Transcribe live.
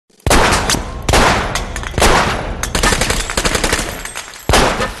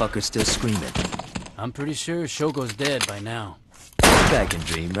motherfucker's still screaming. I'm pretty sure Shogo's dead by now. Guy can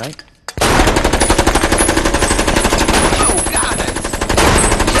dream, right? Oh, God!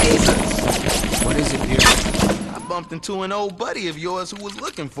 Jesus! What is it, Pierce? I bumped into an old buddy of yours who was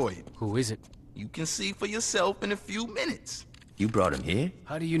looking for you. Who is it? You can see for yourself in a few minutes. You brought him here?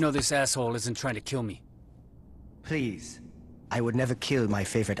 How do you know this asshole isn't trying to kill me? Please. I would never kill my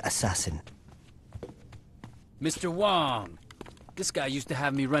favorite assassin. Mr. Wong! This guy used to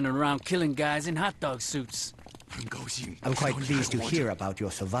have me running around killing guys in hot dog suits. I'm quite pleased to hear about your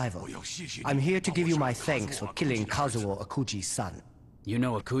survival. I'm here to give you my thanks for killing Kazuo Akuji's son. You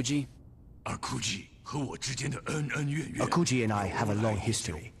know Akuji? Akuji and I have a long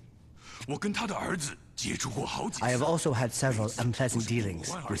history. I have also had several unpleasant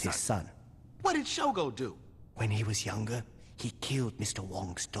dealings with his son. What did Shogo do? When he was younger, he killed Mr.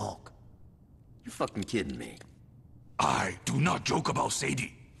 Wong's dog. You fucking kidding me? I do not joke about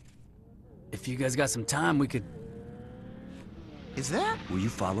Sadie. If you guys got some time, we could... Is that? Were you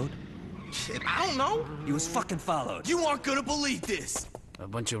followed? Shit, I don't know. He was fucking followed. You aren't gonna believe this. A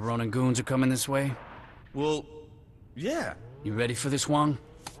bunch of Ronin goons are coming this way. Well, yeah. You ready for this, Wong?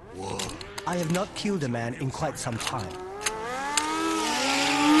 Whoa. I have not killed a man in quite some time.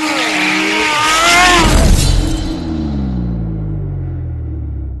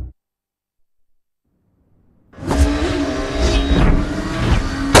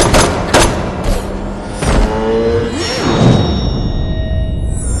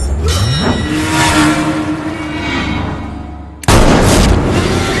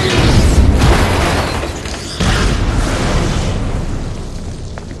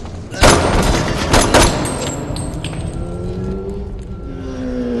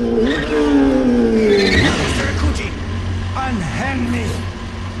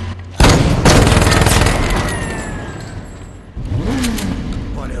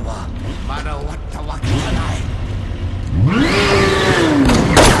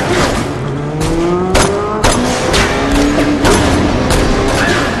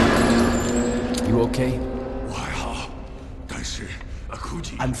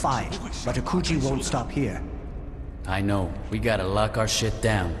 I'm fine, but Akuji won't stop here. I know. We gotta lock our shit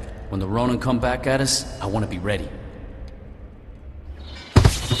down. When the Ronin come back at us, I wanna be ready.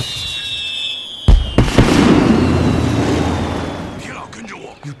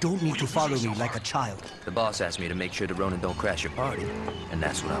 You don't need to follow me like a child. The boss asked me to make sure the Ronin don't crash your party, and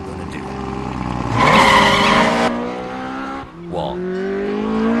that's what I'm gonna do. Wong,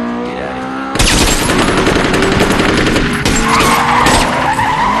 get out of here.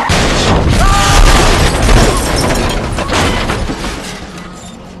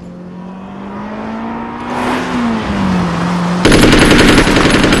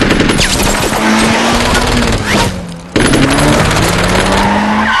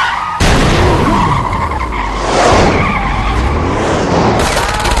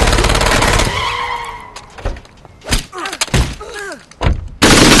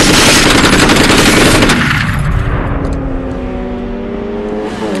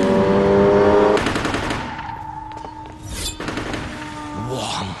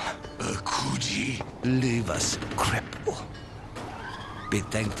 Leave us, cripple. Be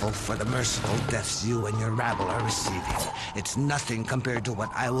thankful for the merciful deaths you and your rabble are receiving. It's nothing compared to what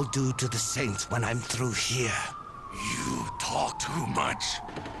I will do to the saints when I'm through here. You talk too much.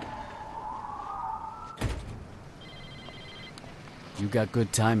 You got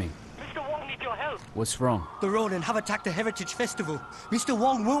good timing. Mr. Wong needs your help. What's wrong? The Ronin have attacked the Heritage Festival. Mr.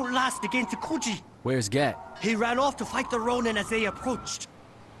 Wong won't last against Akuji. Where's Gat? He ran off to fight the Ronin as they approached.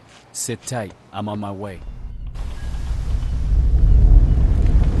 Sit tight. I'm on my way.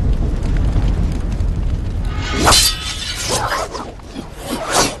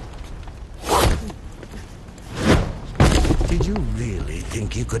 Did you really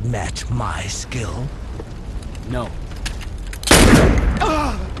think you could match my skill? No.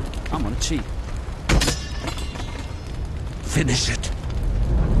 I'm gonna cheat. Finish it.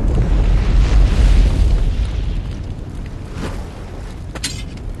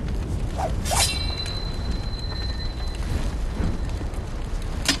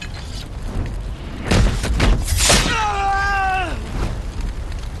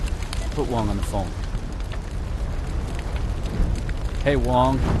 Put Wong on the phone. Hey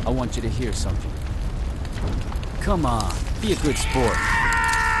Wong, I want you to hear something. Come on, be a good sport.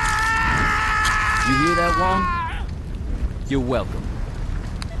 You hear that, Wong? You're welcome.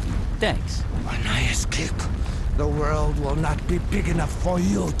 Thanks. When I escape, the world will not be big enough for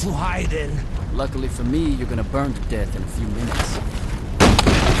you to hide in. Luckily for me, you're gonna burn to death in a few minutes.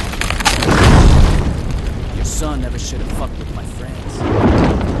 Your son never should have fucked with my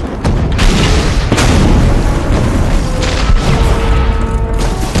friends.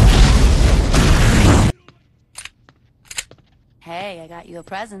 I got you a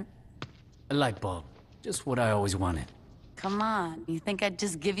present. A light bulb. Just what I always wanted. Come on, you think I'd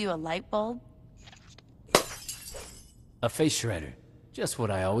just give you a light bulb? A face shredder. Just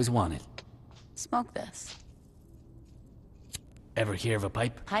what I always wanted. Smoke this. Ever hear of a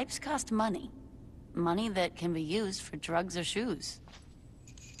pipe? Pipes cost money. Money that can be used for drugs or shoes.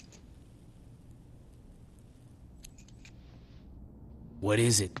 What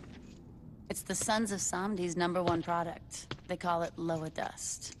is it? It's the Sons of Samdi's #1 product. They call it Loa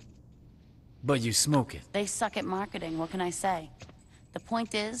Dust. But you smoke it. They suck at marketing, what can I say? The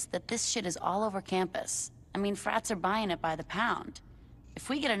point is that this shit is all over campus. I mean, frats are buying it by the pound. If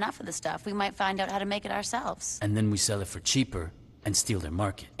we get enough of the stuff, we might find out how to make it ourselves. And then we sell it for cheaper and steal their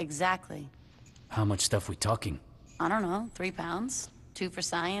market. Exactly. How much stuff we talking? I don't know, 3 pounds? 2 for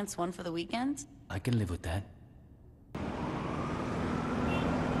science, 1 for the weekend? I can live with that.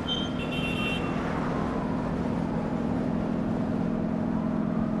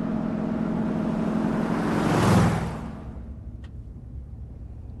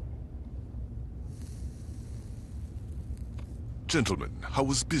 Gentlemen, how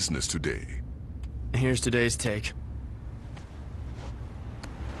was business today? Here's today's take.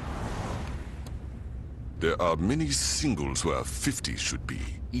 There are many singles where 50 should be.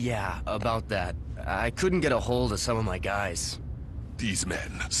 Yeah, about that. I couldn't get a hold of some of my guys. These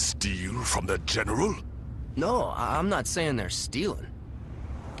men steal from the General? No, I'm not saying they're stealing.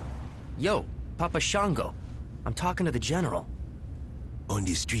 Yo, Papa Shango. I'm talking to the General. On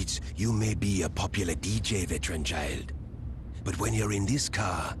the streets, you may be a popular DJ, veteran child. But when you're in this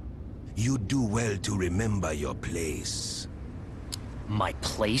car, you do well to remember your place. My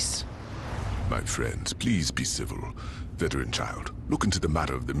place? My friends, please be civil. Veteran child, look into the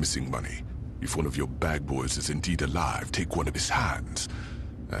matter of the missing money. If one of your bag boys is indeed alive, take one of his hands.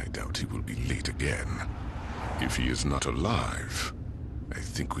 I doubt he will be late again. If he is not alive, I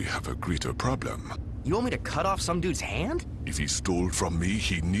think we have a greater problem. You want me to cut off some dude's hand? If he stole from me,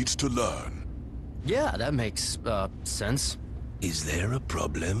 he needs to learn. Yeah, that makes, sense. Is there a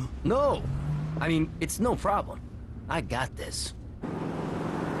problem? No! I mean, it's no problem. I got this.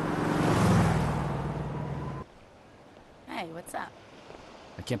 Hey, what's up?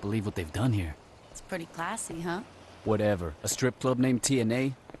 I can't believe what they've done here. It's pretty classy, huh? Whatever. A strip club named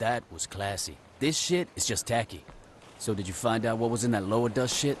TNA? That was classy. This shit is just tacky. So did you find out what was in that Loa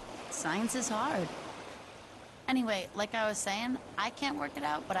Dust shit? Science is hard. Anyway, like I was saying, I can't work it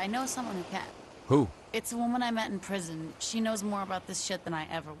out, but I know someone who can. Who? It's a woman I met in prison. She knows more about this shit than I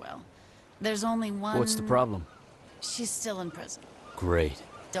ever will. There's only one... What's the problem? She's still in prison. Great.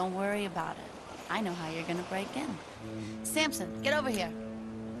 Don't worry about it. I know how you're gonna break in. Samson, get over here.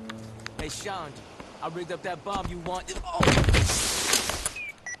 Hey, Sean, I rigged up that bomb you want. Oh!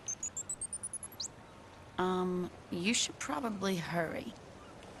 You should probably hurry.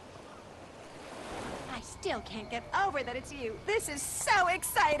 I still can't get over that it's you. This is so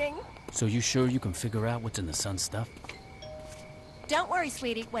exciting. So you sure you can figure out what's in the sun stuff? Don't worry,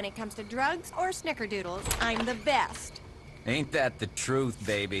 sweetie. When it comes to drugs or snickerdoodles, I'm the best. Ain't that the truth,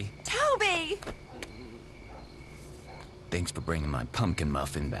 baby? Toby! Thanks for bringing my pumpkin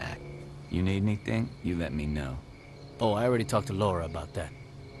muffin back. You need anything, you let me know. Oh, I already talked to Laura about that.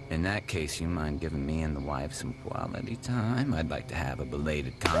 In that case, you mind giving me and the wife some quality time? I'd like to have a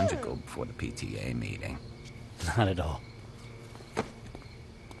belated conjugal before the PTA meeting. Not at all.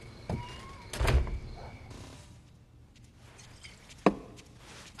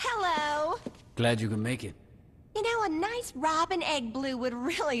 Hello! Glad you could make it. You know, a nice robin egg blue would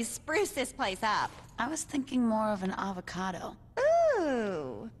really spruce this place up. I was thinking more of an avocado.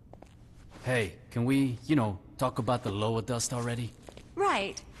 Ooh. Hey, can we, talk about the Loa Dust already?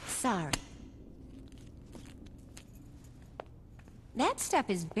 Right. Sorry. That stuff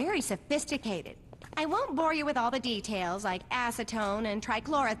is very sophisticated. I won't bore you with all the details like acetone and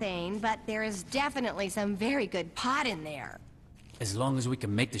trichloroethane, but there is definitely some very good pot in there. As long as we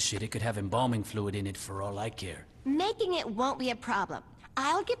can make the shit, it could have embalming fluid in it for all I care. Making it won't be a problem.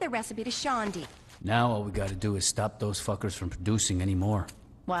 I'll give the recipe to Shondi. Now all we gotta do is stop those fuckers from producing any more.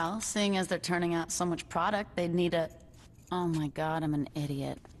 Well, seeing as they're turning out so much product, they'd need a... Oh my god, I'm an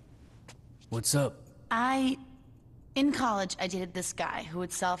idiot. What's up? In college, I dated this guy who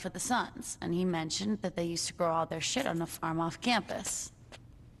would sell for the Suns, and he mentioned that they used to grow all their shit on a farm off campus.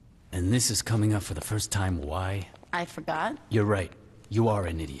 And this is coming up for the first time, why? I forgot? You're right. You are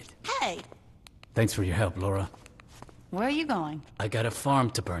an idiot. Hey! Thanks for your help, Laura. Where are you going? I got a farm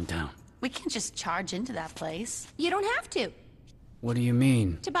to burn down. We can't just charge into that place. You don't have to. What do you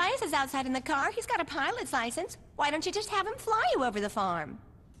mean? Tobias is outside in the car. He's got a pilot's license. Why don't you just have him fly you over the farm?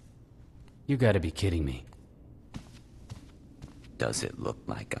 You gotta be kidding me. Does it look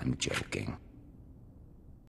like I'm joking?